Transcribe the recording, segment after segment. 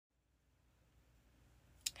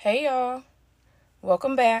Hey y'all,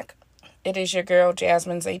 welcome back. It is your girl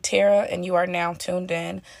Jasmine Zaytera, and you are now tuned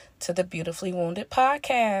in to the Beautifully Wounded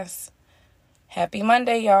podcast. Happy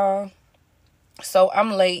Monday, y'all. So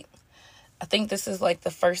I'm late. I think this is like the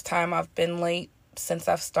first time I've been late since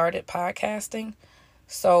I've started podcasting.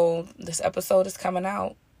 So this episode is coming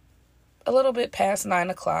out a little bit past 9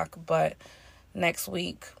 o'clock, but next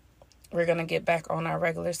week we're going to get back on our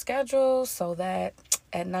regular schedule so that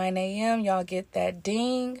at 9 a.m. y'all get that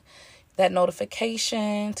ding, that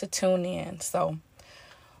notification to tune in.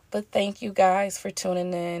 But thank you guys for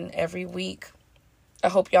tuning in every week. I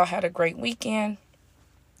hope y'all had a great weekend.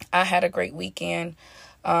 I had a great weekend.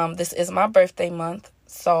 This is my birthday month.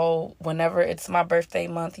 So whenever it's my birthday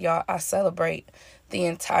month, y'all, I celebrate the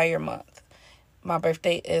entire month. My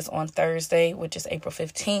birthday is on Thursday, which is April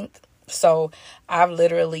 15th. So I've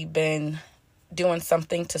literally been doing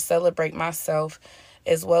something to celebrate myself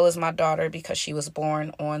as well as my daughter because she was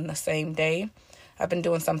born on the same day. I've been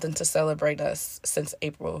doing something to celebrate us since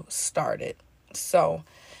April started. So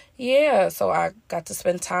I got to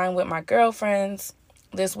spend time with my girlfriends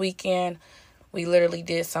this weekend. We literally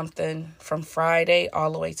did something from Friday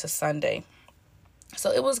all the way to Sunday.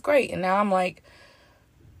 So it was great. And now I'm like,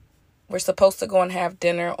 we're supposed to go and have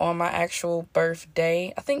dinner on my actual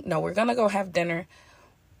birthday. We're going to go have dinner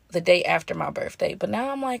the day after my birthday. But now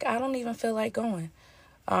I'm like, I don't even feel like going.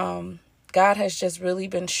 God has just really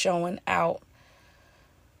been showing out.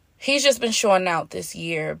 He's just been showing out this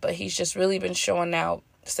year, but he's just really been showing out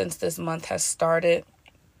since this month has started.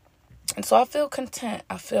 And so I feel content.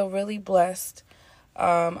 I feel really blessed.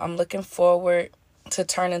 I'm looking forward to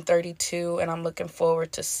turning 32, and I'm looking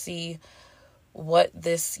forward to see what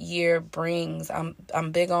this year brings.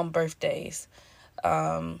 I'm big on birthdays.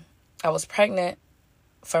 I was pregnant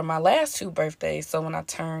for my last two birthdays. So when I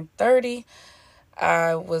turned 30,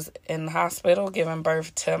 I was in the hospital giving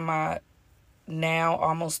birth to my now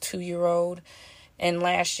almost 2-year-old. And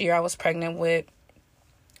last year I was pregnant with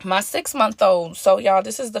my 6-month-old. So y'all,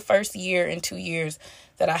 this is the first year in 2 years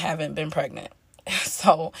that I haven't been pregnant.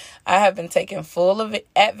 So I have been taking full of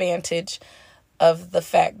advantage of the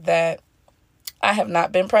fact that I have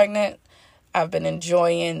not been pregnant. I've been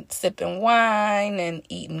enjoying sipping wine and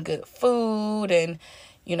eating good food and,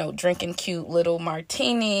 drinking cute little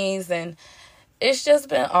martinis, and it's just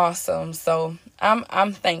been awesome. So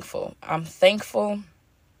I'm thankful. I'm thankful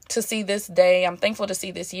to see this day. I'm thankful to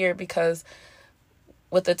see this year because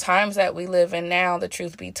with the times that we live in now, the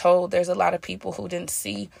truth be told, there's a lot of people who didn't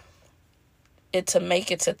see it to make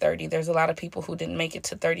it to 30. There's a lot of people who didn't make it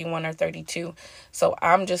to 31 or 32. So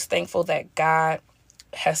I'm just thankful that God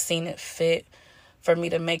has seen it fit for me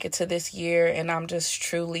to make it to this year. And I'm just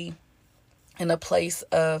truly in a place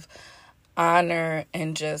of honor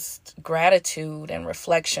and just gratitude and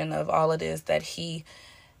reflection of all it is that he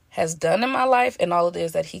has done in my life and all it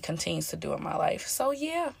is that he continues to do in my life. So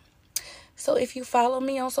if you follow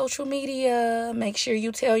me on social media, make sure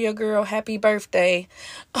you tell your girl happy birthday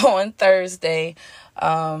on Thursday.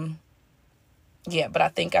 But I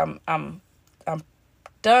think I'm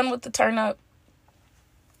done with the turn up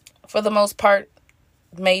for the most part.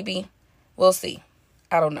 Maybe we'll see.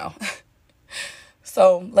 I don't know.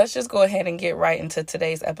 So let's just go ahead and get right into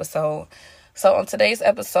today's episode. So on today's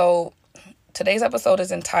episode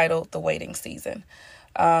is entitled The Waiting Season.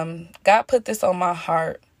 God put this on my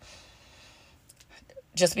heart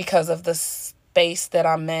just because of the space that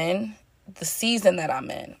I'm in, the season that I'm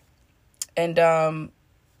in. And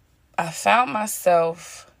I found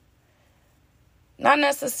myself not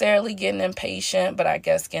necessarily getting impatient, but I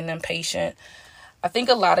guess getting impatient. I think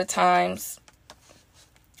a lot of times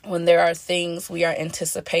when there are things we are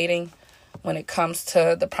anticipating when it comes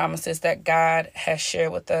to the promises that God has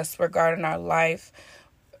shared with us regarding our life,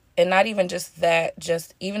 and not even just that,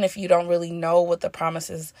 just even if you don't really know what the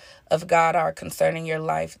promises of God are concerning your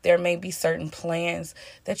life, there may be certain plans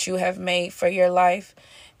that you have made for your life.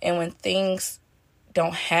 And when things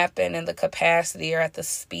don't happen in the capacity or at the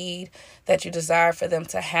speed that you desire for them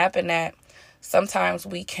to happen at, sometimes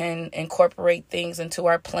we can incorporate things into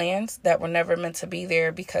our plans that were never meant to be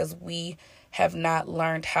there because we have not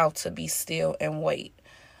learned how to be still and wait.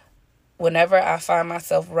 Whenever I find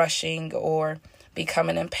myself rushing or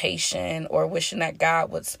becoming impatient or wishing that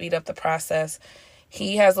God would speed up the process,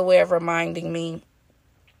 he has a way of reminding me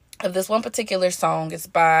of this one particular song. It's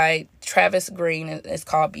by Travis Green, and it's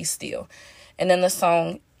called Be Still. And in the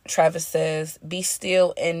song, Travis says, "Be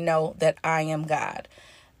still and know that I am God.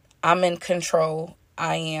 I'm in control.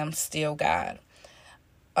 I am still God."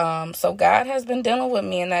 So God has been dealing with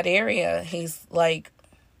me in that area. He's like,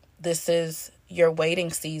 this is your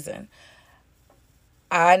waiting season.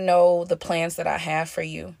 I know the plans that I have for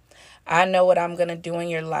you. I know what I'm going to do in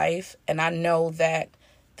your life, and I know that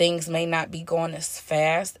things may not be going as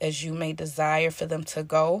fast as you may desire for them to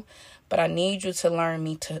go, but I need you to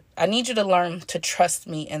learn to trust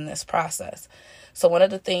me in this process. So one of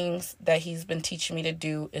the things that he's been teaching me to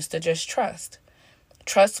do is to just trust.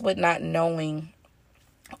 Trust with not knowing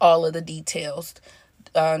all of the details.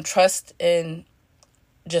 Trust in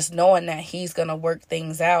just knowing that he's going to work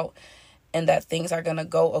things out, and that things are going to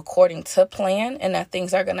go according to plan, and that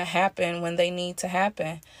things are going to happen when they need to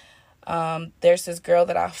happen. There's this girl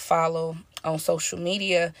that I follow on social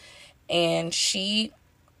media, and she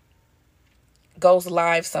goes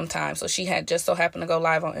live sometimes. So she had just so happened to go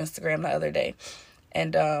live on Instagram the other day.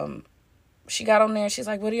 And she got on there and she's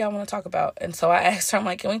like, what do y'all want to talk about? And so I asked her, I'm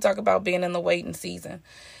like, can we talk about being in the waiting season?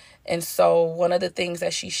 And so one of the things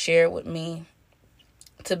that she shared with me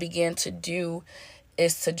to begin to do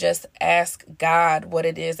is to just ask God what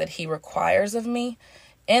it is that he requires of me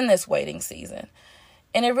in this waiting season.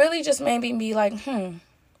 And it really just made me be like,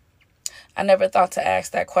 I never thought to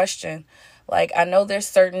ask that question. Like, I know there's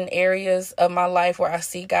certain areas of my life where I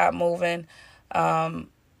see God moving. And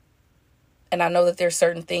I know that there's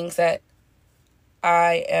certain things that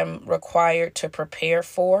I am required to prepare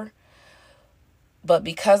for. But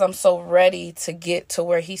because I'm so ready to get to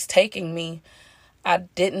where he's taking me, I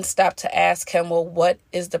didn't stop to ask him, well, what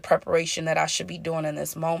is the preparation that I should be doing in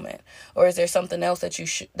this moment? Or is there something else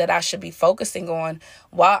that I should be focusing on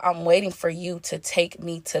while I'm waiting for you to take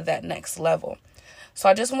me to that next level?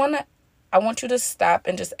 So I want you to stop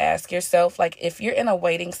and just ask yourself, like, if you're in a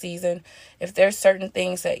waiting season, if there's certain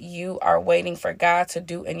things that you are waiting for God to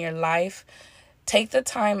do in your life, take the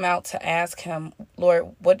time out to ask him,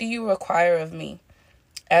 Lord, what do you require of me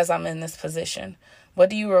as I'm in this position? What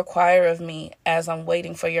do you require of me as I'm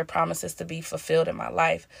waiting for your promises to be fulfilled in my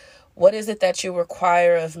life? What is it that you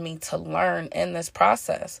require of me to learn in this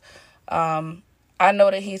process? I know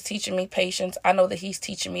that he's teaching me patience. I know that he's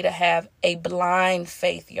teaching me to have a blind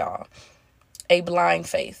faith, y'all. A blind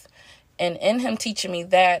faith. And in him teaching me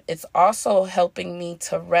that, it's also helping me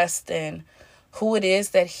to rest in who it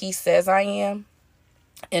is that he says I am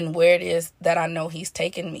and where it is that I know he's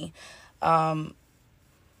taken me.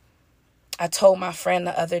 I told my friend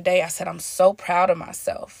the other day, I said, I'm so proud of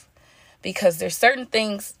myself because there's certain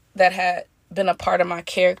things that had been a part of my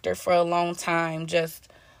character for a long time. Just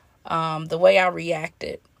the way I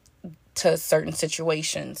reacted to certain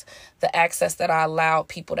situations, the access that I allowed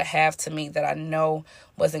people to have to me that I know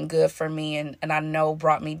wasn't good for me and I know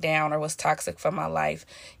brought me down or was toxic for my life.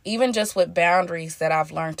 Even just with boundaries that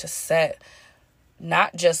I've learned to set,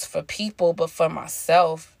 not just for people, but for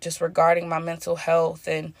myself, just regarding my mental health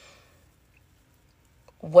and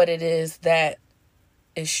what it is that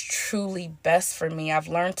is truly best for me. I've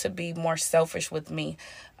learned to be more selfish with me.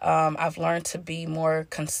 I've learned to be more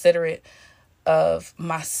considerate of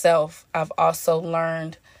myself. I've also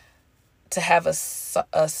learned to have a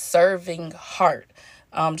serving heart.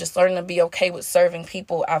 Just learning to be okay with serving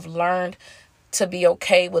people. I've learned to be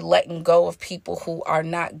okay with letting go of people who are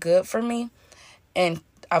not good for me. And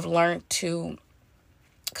I've learned to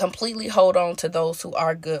completely hold on to those who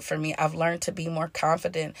are good for me. I've learned to be more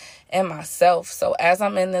confident in myself. So as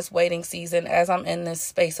I'm in this waiting season, as I'm in this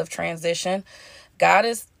space of transition, God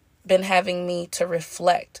has been having me to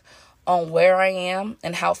reflect on where I am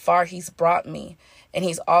and how far he's brought me. And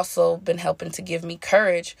he's also been helping to give me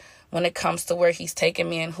courage when it comes to where he's taken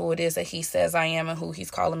me and who it is that he says I am and who he's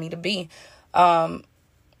calling me to be.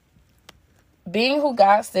 Being who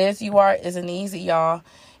God says you are isn't easy, y'all.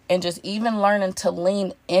 And just even learning to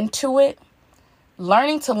lean into it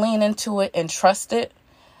and trust it,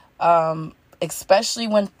 especially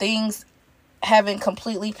when things haven't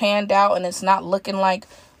completely panned out and it's not looking like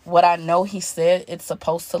what I know he said it's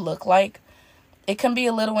supposed to look like. It can be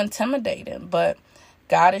a little intimidating, but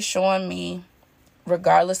God is showing me,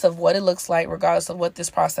 regardless of what it looks like, regardless of what this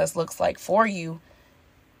process looks like for you,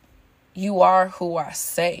 you are who I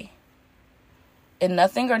say. And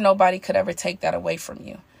nothing or nobody could ever take that away from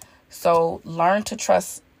you. So learn to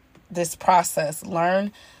trust this process.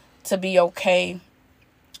 Learn to be okay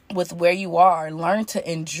with where you are. Learn to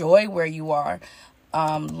enjoy where you are.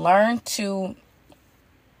 Learn to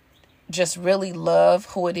just really love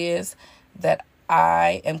who it is that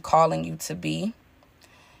I am calling you to be.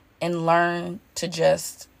 And learn to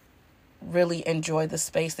just really enjoy the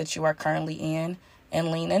space that you are currently in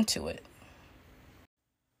and lean into it.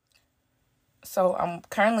 So I'm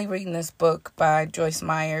currently reading this book by Joyce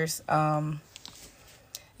Myers.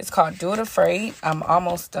 It's called Do It Afraid. I'm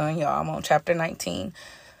almost done, y'all. I'm on chapter 19.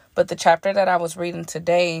 But the chapter that I was reading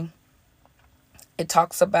today, it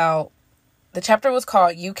talks about The chapter was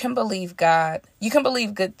called You Can Believe God. You Can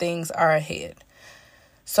Believe Good Things Are Ahead.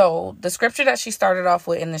 So the scripture that she started off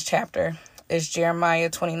with in this chapter is Jeremiah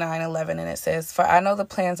 29:11, and it says, "For I know the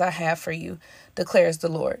plans I have for you, declares the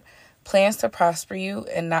Lord. Plans to prosper you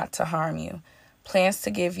and not to harm you. Plans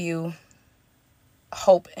to give you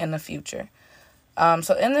hope in the future."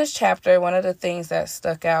 So in this chapter, one of the things that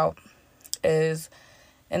stuck out is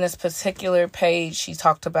in this particular page, she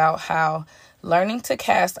talked about how learning to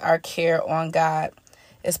cast our care on God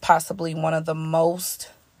is possibly one of the most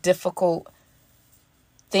difficult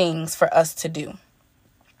things for us to do.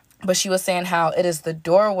 But she was saying how it is the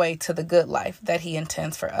doorway to the good life that he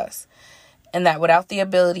intends for us. And that without the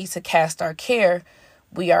ability to cast our care,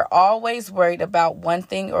 we are always worried about one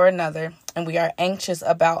thing or another, and we are anxious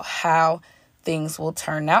about how things will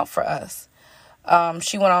turn out for us.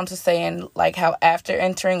 She went on to saying like how after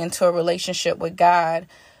entering into a relationship with God,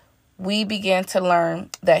 we began to learn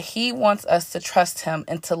that he wants us to trust him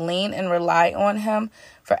and to lean and rely on him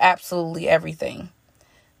for absolutely everything.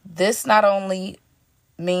 This not only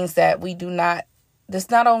means that we do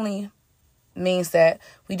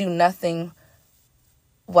nothing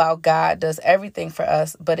while God does everything for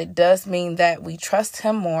us, but it does mean that we trust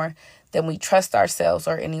him more than we trust ourselves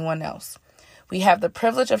or anyone else. We have the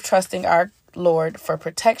privilege of trusting our Lord for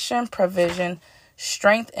protection, provision,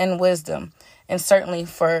 strength, and wisdom, and certainly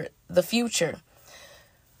for the future.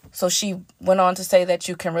 So she went on to say that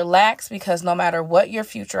you can relax because no matter what your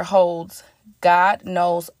future holds, God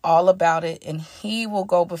knows all about it, and he will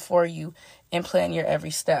go before you and plan your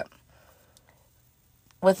every step.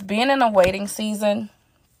 With being in a waiting season,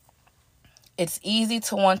 it's easy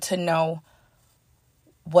to want to know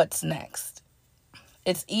what's next.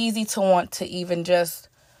 It's easy to want to even just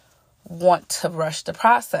want to rush the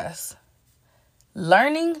process.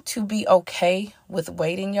 Learning to be okay with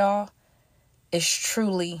waiting, y'all, is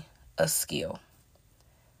truly a skill.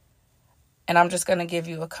 And I'm just going to give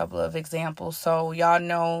you a couple of examples. So y'all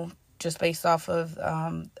know, just based off of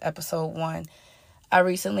episode 1, I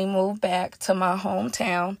recently moved back to my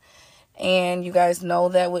hometown. And you guys know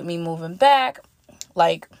that with me moving back,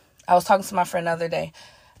 like I was talking to my friend the other day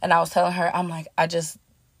and I was telling her, I'm like,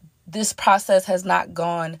 this process has not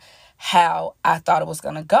gone how I thought it was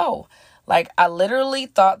going to go. Like I literally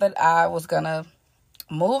thought that I was going to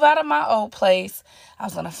move out of my old place. I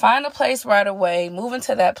was going to find a place right away, move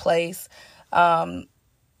into that place, and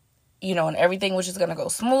everything was just going to go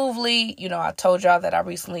smoothly. I told y'all that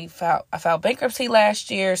I filed bankruptcy last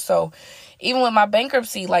year. So even with my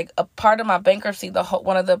bankruptcy, like a part of my bankruptcy,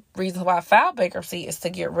 one of the reasons why I filed bankruptcy is to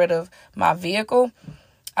get rid of my vehicle.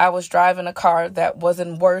 I was driving a car that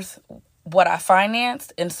wasn't worth what I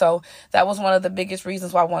financed. And so that was one of the biggest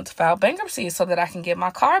reasons why I wanted to file bankruptcy, is so that I can get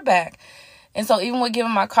my car back. And so even with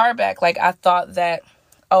giving my car back, like I thought that,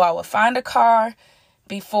 I would find a car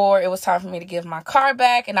before it was time for me to give my car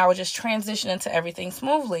back, and I would just transition into everything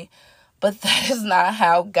smoothly. But that is not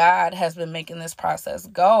how God has been making this process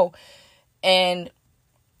go. And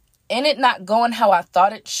in it not going how I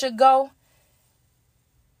thought it should go,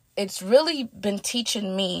 it's really been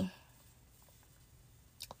teaching me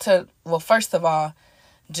to, first of all,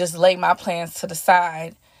 just lay my plans to the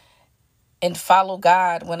side and follow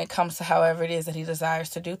God when it comes to however it is that he desires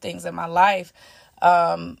to do things in my life.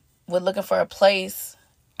 With looking for a place,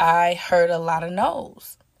 I heard a lot of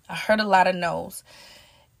no's.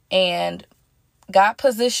 And God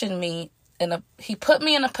positioned me he put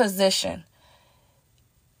me in a position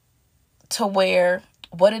to where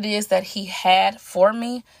what it is that he had for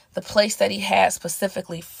me, the place that he had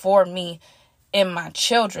specifically for me and my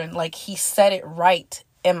children, like he said it right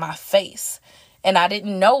in my face. And I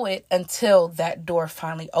didn't know it until that door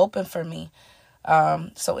finally opened for me.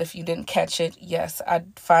 So if you didn't catch it, yes, I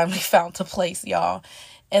finally found a place, y'all.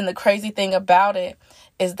 And the crazy thing about it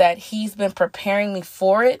is that he's been preparing me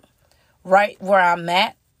for it right where I'm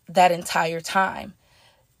at that entire time.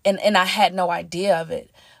 And I had no idea of it.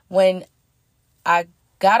 When I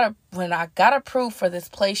got approved for this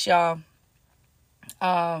place, y'all,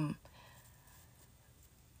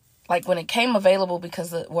 like when it came available,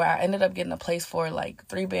 because where I ended up getting a place for, like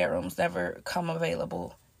 3 bedrooms never come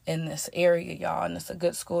available in this area, y'all. And it's a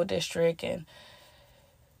good school district, and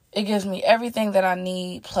it gives me everything that I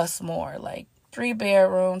need plus more, like 3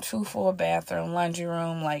 bedroom, 2 full bathroom, laundry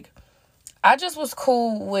room. Like I just was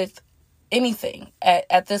cool with anything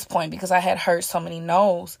at this point because I had heard so many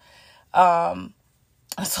no's. So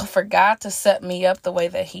for God to set me up the way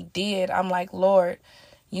that he did, I'm like, Lord,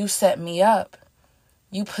 you set me up.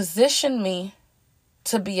 You positioned me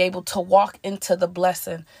to be able to walk into the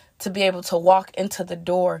blessing, to be able to walk into the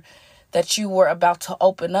door that you were about to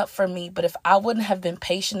open up for me. But if I wouldn't have been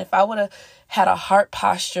patient, if I would have had a heart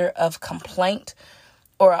posture of complaint,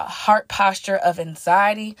 or a heart posture of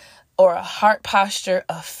anxiety, or a heart posture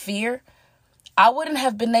of fear, I wouldn't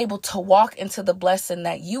have been able to walk into the blessing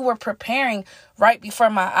that you were preparing right before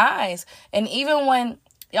my eyes. And even when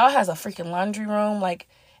y'all has a freaking laundry room, like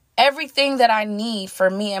everything that I need for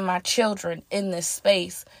me and my children in this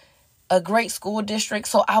space, a great school district,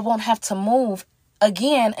 so I won't have to move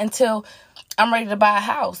again until I'm ready to buy a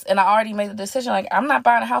house. And I already made the decision, like, I'm not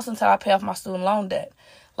buying a house until I pay off my student loan debt.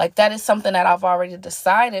 Like, that is something that I've already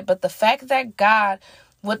decided. But the fact that God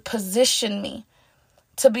would position me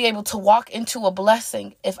to be able to walk into a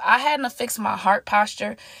blessing, if I hadn't fixed my heart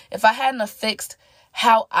posture, if I hadn't fixed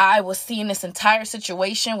how I was seeing this entire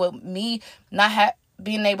situation with me not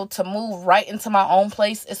being able to move right into my own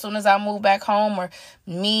place as soon as I move back home, or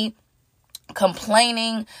me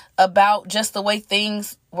complaining about just the way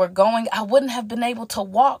things were going, I wouldn't have been able to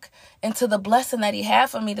walk into the blessing that he had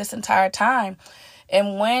for me this entire time.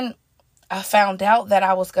 And when I found out that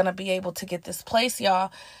I was going to be able to get this place,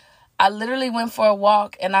 y'all, I literally went for a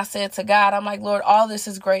walk and I said to God, I'm like, Lord, all this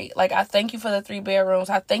is great. Like, I thank you for the 3 bedrooms.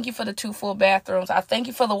 I thank you for the 2 full bathrooms. I thank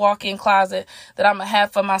you for the walk-in closet that I'm going to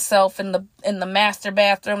have for myself, in the master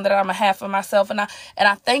bathroom that I'm going to have for myself. And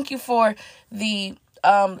I thank you for the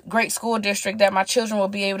great school district that my children will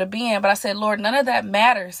be able to be in. But I said, Lord, none of that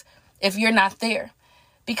matters if you're not there.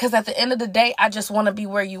 Because at the end of the day, I just want to be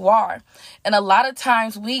where you are. And a lot of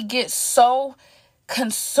times we get so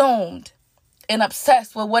consumed and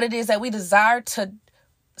obsessed with what it is that we desire to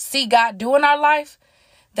see God do in our life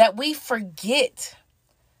that we forget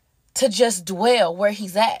to just dwell where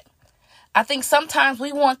he's at. I think sometimes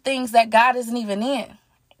we want things that God isn't even in.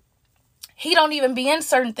 He don't even be in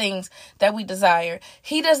certain things that we desire.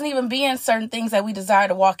 He doesn't even be in certain things that we desire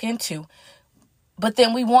to walk into. But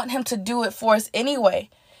then we want him to do it for us anyway.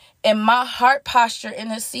 And my heart posture in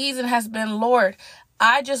this season has been, Lord,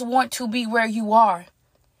 I just want to be where you are.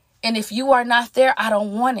 And if you are not there, I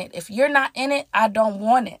don't want it. If you're not in it, I don't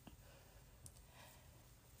want it.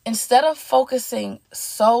 Instead of focusing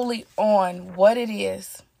solely on what it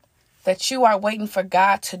is that you are waiting for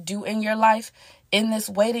God to do in your life in this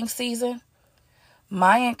waiting season,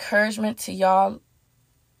 my encouragement to y'all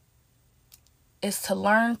is to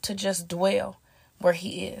learn to just dwell where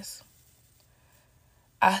he is.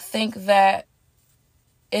 I think that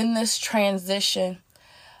in this transition,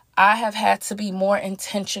 I have had to be more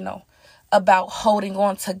intentional about holding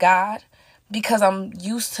on to God, because I'm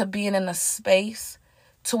used to being in a space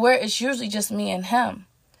to where it's usually just me and him.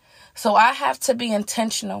 So I have to be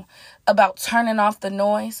intentional about turning off the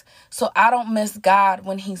noise so I don't miss God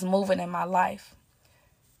when he's moving in my life.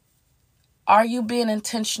 Are you being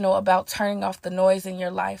intentional about turning off the noise in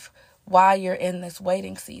your life while you're in this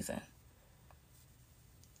waiting season?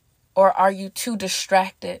 Or are you too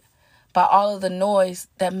distracted by all of the noise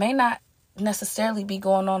that may not necessarily be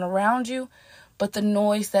going on around you, but the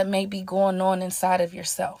noise that may be going on inside of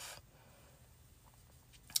yourself?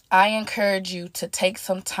 I encourage you to take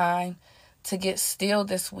some time to get still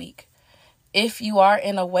this week. If you are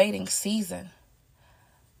in a waiting season,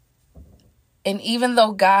 and even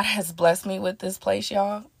though God has blessed me with this place,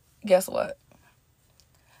 y'all, guess what?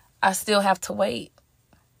 I still have to wait.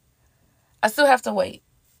 I still have to wait.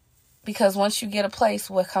 Because once you get a place,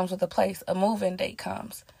 what comes with a place? A move-in date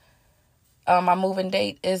comes. My move-in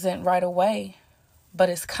date isn't right away, but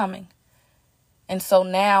it's coming. And so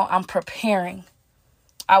now I'm preparing.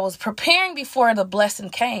 I was preparing before the blessing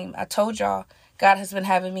came. I told y'all, God has been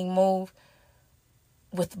having me move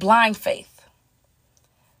with blind faith.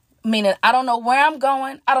 Meaning, I don't know where I'm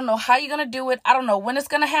going. I don't know how you're going to do it. I don't know when it's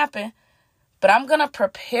going to happen. But I'm going to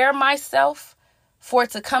prepare myself for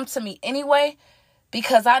it to come to me anyway,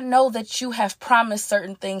 because I know that you have promised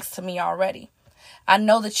certain things to me already. I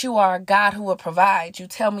know that you are a God who will provide. You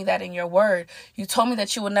tell me that in your word. You told me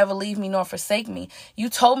that you will never leave me nor forsake me. You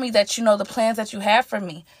told me that you know the plans that you have for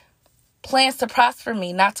me. Plans to prosper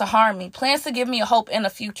me, not to harm me. Plans to give me a hope in the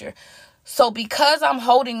future. So because I'm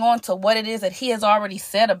holding on to what it is that he has already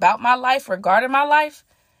said about my life, regarding my life,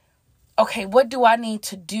 okay, what do I need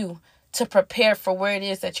to do to prepare for where it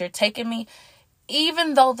is that you're taking me,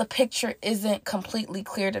 even though the picture isn't completely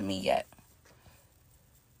clear to me yet?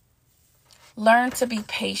 Learn to be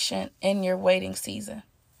patient in your waiting season.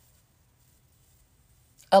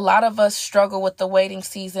 A lot of us struggle with the waiting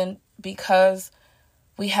season because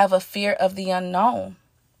we have a fear of the unknown.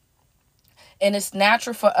 And it's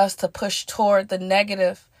natural for us to push toward the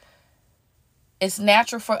negative. It's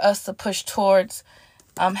natural for us to push towards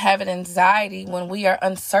having anxiety when we are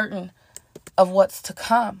uncertain of what's to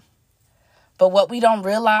come. But what we don't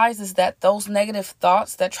realize is that those negative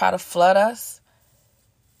thoughts that try to flood us,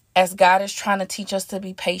 as God is trying to teach us to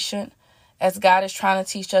be patient, as God is trying to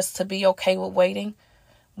teach us to be okay with waiting,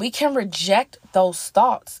 we can reject those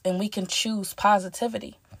thoughts and we can choose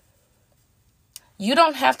positivity. You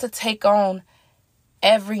don't have to take on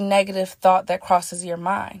every negative thought that crosses your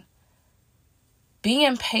mind.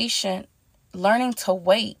 Being patient, learning to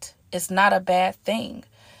wait is not a bad thing.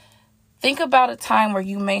 Think about a time where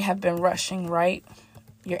you may have been rushing, right?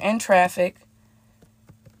 You're in traffic.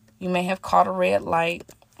 You may have caught a red light,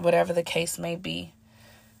 whatever the case may be.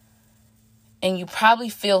 And you probably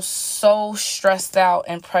feel so stressed out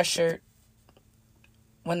and pressured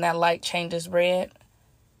when that light changes red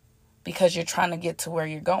because you're trying to get to where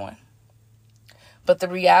you're going. But the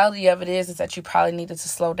reality of it is that you probably needed to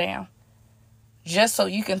slow down just so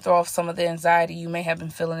you can throw off some of the anxiety you may have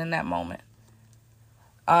been feeling in that moment.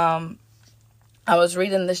 I was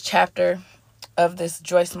reading this chapter of this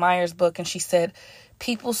Joyce Meyer's book, and she said,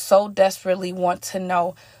 people so desperately want to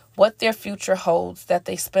know what their future holds that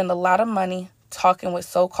they spend a lot of money talking with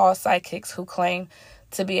so-called psychics who claim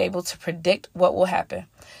to be able to predict what will happen.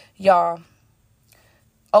 Y'all,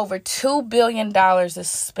 over $2 billion is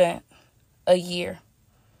spent a year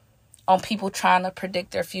on people trying to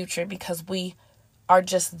predict their future because we are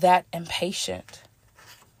just that impatient.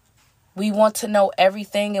 We want to know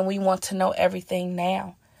everything, and we want to know everything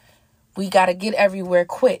now. We got to get everywhere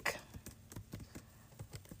quick.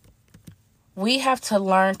 We have to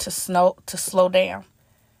learn to slow down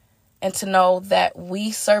and to know that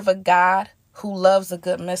we serve a God who loves a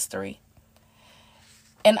good mystery.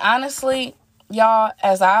 And honestly, y'all,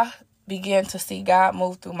 as I begin to see God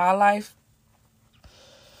move through my life,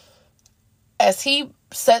 as he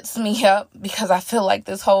sets me up, because I feel like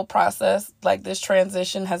this whole process, like this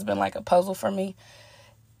transition has been like a puzzle for me.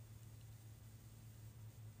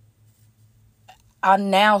 I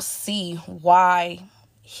now see why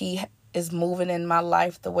he is moving in my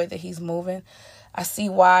life the way that he's moving. I see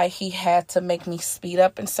why he had to make me speed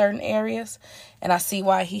up in certain areas, and I see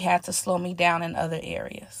why he had to slow me down in other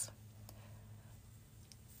areas.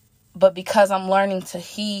 But because I'm learning to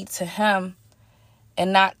heed to him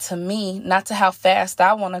and not to me, not to how fast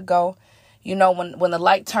I want to go, you know, when the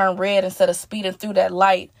light turned red, instead of speeding through that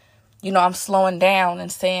light, you know, I'm slowing down and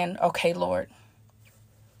saying, okay, Lord,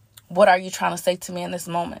 what are you trying to say to me in this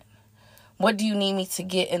moment? What do you need me to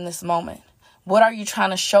get in this moment? What are you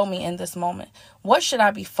trying to show me in this moment? What should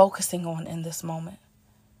I be focusing on in this moment?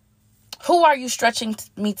 Who are you stretching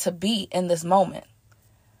me to be in this moment?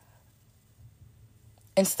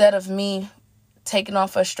 Instead of me taking on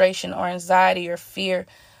frustration or anxiety or fear,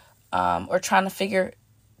 or trying to figure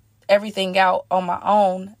everything out on my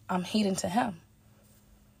own, I'm heeding to him.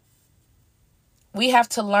 We have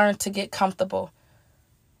to learn to get comfortable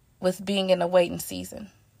with being in a waiting season.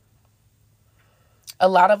 A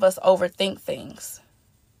lot of us overthink things.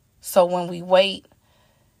 So when we wait,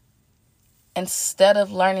 instead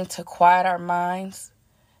of learning to quiet our minds,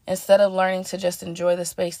 instead of learning to just enjoy the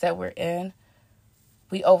space that we're in,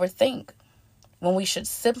 we overthink when we should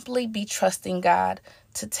simply be trusting God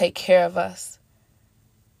to take care of us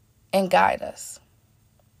and guide us,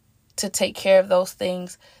 to take care of those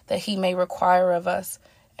things that he may require of us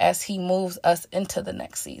as he moves us into the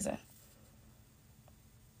next season.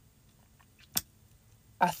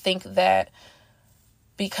 I think that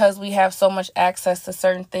because we have so much access to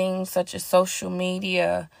certain things such as social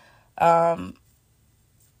media,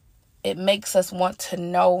 it makes us want to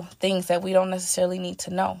know things that we don't necessarily need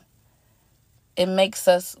to know. It makes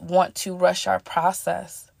us want to rush our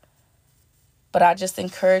process. But I just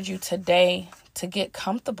encourage you today to get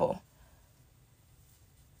comfortable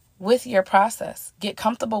with your process. Get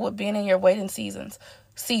comfortable with being in your waiting seasons.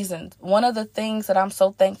 One of the things that I'm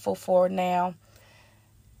so thankful for now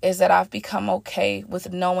is that I've become okay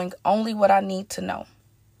with knowing only what I need to know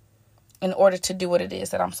in order to do what it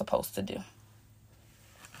is that I'm supposed to do.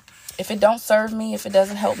 If it don't serve me, if it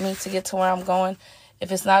doesn't help me to get to where I'm going,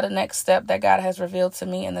 if it's not a next step that God has revealed to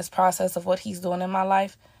me in this process of what he's doing in my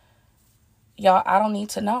life, y'all, I don't need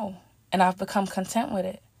to know. And I've become content with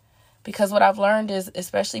it. Because what I've learned is,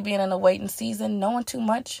 especially being in a waiting season, knowing too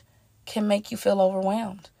much can make you feel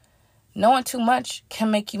overwhelmed. Knowing too much can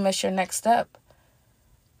make you miss your next step.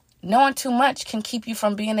 Knowing too much can keep you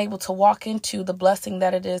from being able to walk into the blessing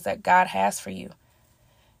that it is that God has for you.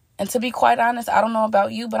 And to be quite honest, I don't know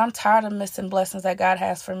about you, but I'm tired of missing blessings that God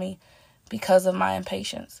has for me because of my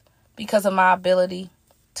impatience, because of my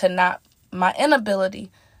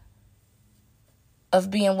inability of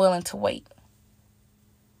being willing to wait.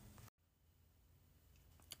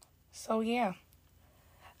 So yeah,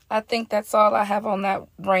 I think that's all I have on that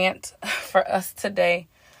rant for us today.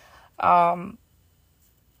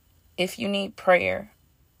 If you need prayer,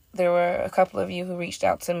 there were a couple of you who reached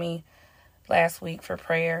out to me last week for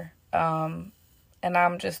prayer. And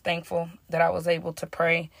I'm just thankful that I was able to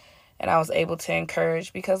pray and I was able to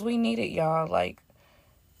encourage, because we need it, y'all. Like,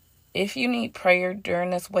 if you need prayer during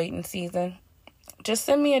this waiting season, just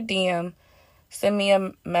send me a DM, send me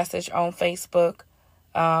a message on Facebook,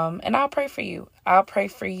 and I'll pray for you. I'll pray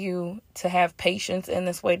for you to have patience in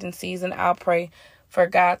this waiting season. I'll pray for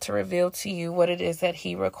God to reveal to you what it is that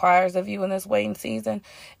he requires of you in this waiting season.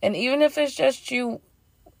 And even if it's just you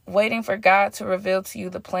waiting for God to reveal to you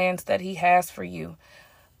the plans that he has for you,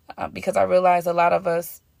 because I realize a lot of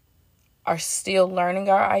us are still learning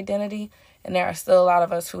our identity, and there are still a lot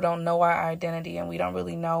of us who don't know our identity, and we don't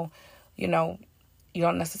really know, you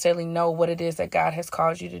don't necessarily know what it is that God has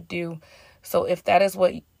called you to do. So if that is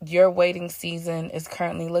what your waiting season is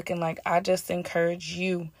currently looking like, I just encourage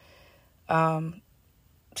you to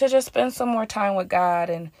just spend some more time with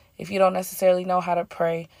God. And if you don't necessarily know how to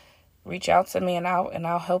pray, reach out to me and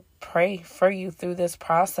I'll help pray for you through this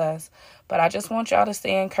process. But I just want y'all to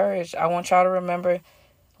stay encouraged. I want y'all to remember,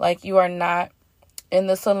 like, you are not in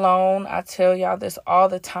this alone. I tell y'all this all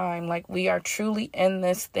the time. Like, we are truly in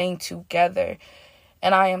this thing together.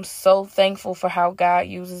 And I am so thankful for how God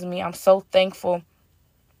uses me. I'm so thankful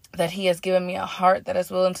that he has given me a heart that is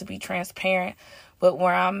willing to be transparent with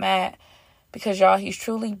where I'm at. Because, y'all, he's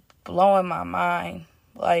truly blowing my mind.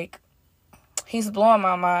 Like, he's blowing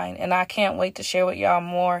my mind. And I can't wait to share with y'all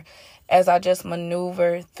more as I just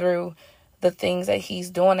maneuver through the things that he's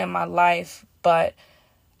doing in my life. But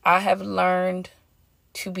I have learned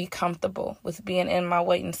to be comfortable with being in my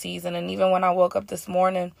waiting season. And even when I woke up this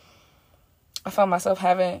morning, I found myself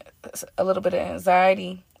having a little bit of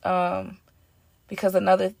anxiety, because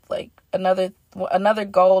another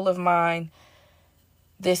goal of mine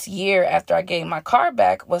this year after I gave my car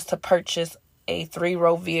back was to purchase a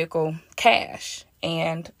 3-row vehicle cash.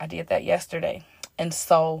 And I did that yesterday. And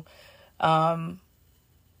so, shout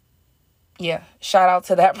out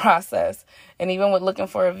to that process. And even with looking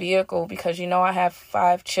for a vehicle, because, I have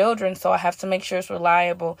 5 children, so I have to make sure it's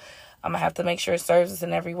reliable. I'm going to have to make sure it serves us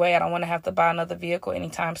in every way. I don't want to have to buy another vehicle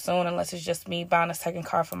anytime soon unless it's just me buying a second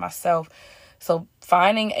car for myself. So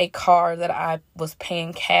finding a car that I was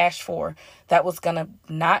paying cash for that was going to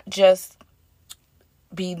not just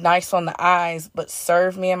be nice on the eyes, but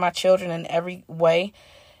serve me and my children in every way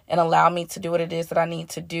and allow me to do what it is that I need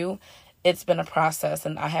to do, it's been a process.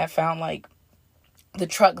 And I have found, like, the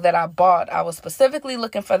truck that I bought, I was specifically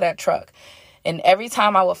looking for that truck. And every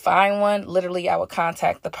time I would find one, literally I would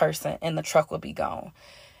contact the person and the truck would be gone.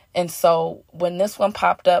 And so when this one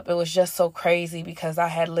popped up, it was just so crazy because I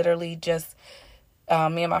had literally just,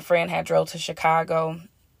 me and my friend had drove to Chicago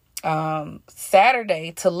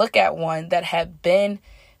Saturday to look at one that had been,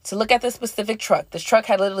 to look at this specific truck. This truck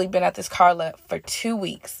had literally been at this car lot for 2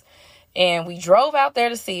 weeks. And we drove out there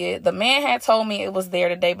to see it. The man had told me it was there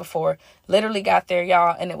the day before. Literally got there,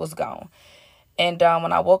 y'all, and it was gone. And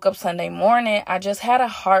when I woke up Sunday morning, I just had a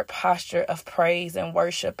heart posture of praise and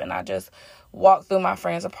worship. And I just walked through my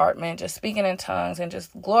friend's apartment, just speaking in tongues and just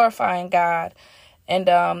glorifying God. And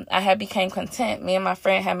I had became content. Me and my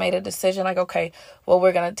friend had made a decision, like, okay, well,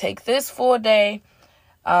 we're going to take this full day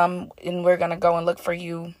and we're going to go and look for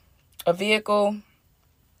you a vehicle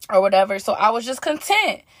or whatever. So I was just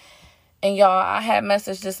content. And y'all, I had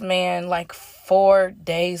messaged this man like 4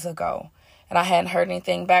 days ago. And I hadn't heard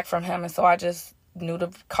anything back from him. And so I just knew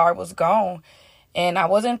the car was gone. And I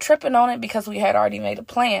wasn't tripping on it because we had already made a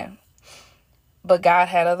plan. But God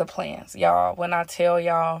had other plans, y'all. When I tell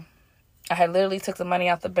y'all, I had literally took the money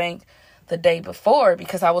out the bank the day before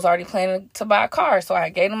because I was already planning to buy a car. So I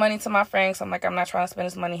gave the money to my friends. So I'm like, I'm not trying to spend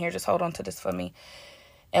this money here. Just hold on to this for me.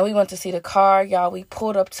 And we went to see the car, y'all. We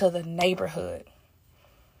pulled up to the neighborhood.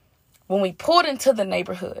 When we pulled into the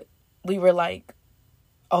neighborhood, we were like,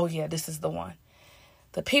 oh, yeah, this is the one.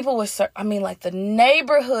 The people were, the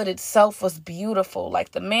neighborhood itself was beautiful.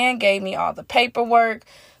 Like, the man gave me all the paperwork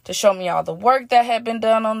to show me all the work that had been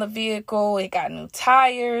done on the vehicle. It got new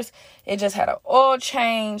tires. It just had an oil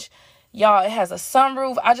change. Y'all, it has a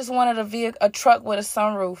sunroof. I just wanted a truck with a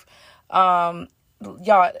sunroof. Y'all,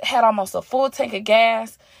 it had almost a full tank of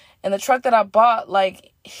gas. And the truck that I bought,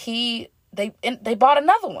 like, they bought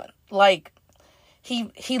another one. Like,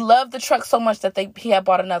 he loved the truck so much that he had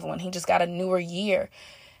bought another one. He just got a newer year.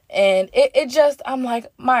 And it just, I'm like,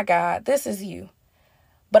 my God, this is you.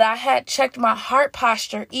 But I had checked my heart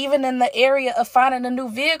posture, even in the area of finding a new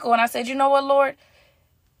vehicle. And I said, you know what, Lord?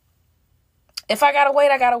 If I got to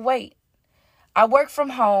wait, I got to wait. I work from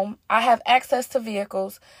home. I have access to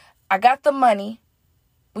vehicles. I got the money.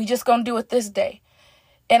 We just gonna do it this day.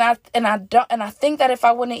 And I think that if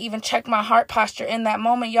I wouldn't even check my heart posture in that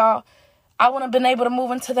moment, y'all, I wouldn't have been able to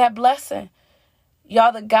move into that blessing.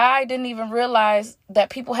 Y'all, the guy didn't even realize that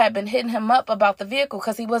people had been hitting him up about the vehicle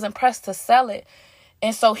because he wasn't pressed to sell it.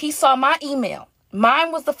 And so he saw my email.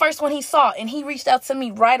 Mine was the first one he saw, and he reached out to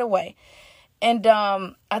me right away. And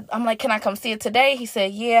I'm like, can I come see it today? He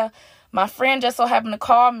said, yeah. My friend just so happened to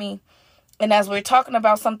call me. And as we were talking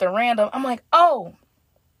about something random, I'm like, oh,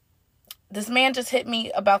 this man just hit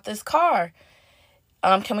me about this car.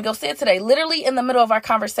 Can we go see it today? Literally in the middle of our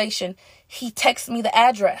conversation, he texts me the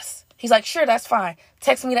address. He's like, sure, that's fine.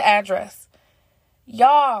 Text me the address.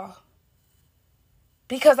 Y'all,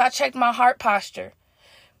 because I checked my heart posture.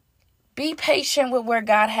 Be patient with where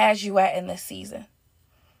God has you at in this season.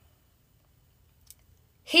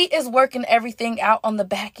 He is working everything out on the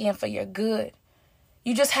back end for your good.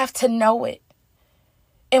 You just have to know it.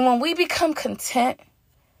 And when we become content,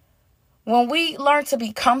 when we learn to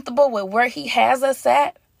be comfortable with where he has us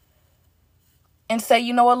at, and say,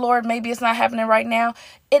 you know what, Lord, maybe it's not happening right now,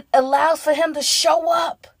 it allows for him to show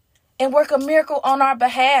up and work a miracle on our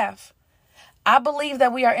behalf. I believe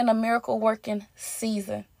that we are in a miracle working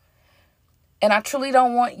season. And I truly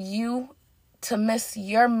don't want you to miss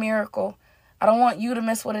your miracle. I don't want you to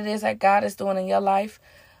miss what it is that God is doing in your life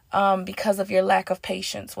because of your lack of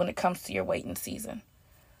patience when it comes to your waiting season.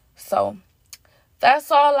 So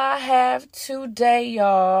that's all I have today,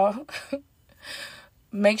 y'all.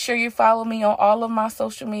 Make sure you follow me on all of my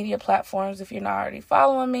social media platforms if you're not already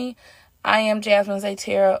following me. I am Jasmine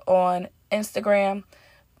Zaytera on Instagram,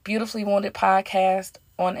 Beautifully Wounded Podcast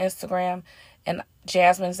on Instagram, and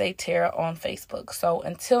Jasmine Zaytera on Facebook. So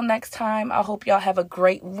until next time, I hope y'all have a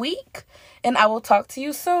great week, and I will talk to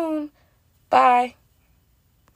you soon. Bye.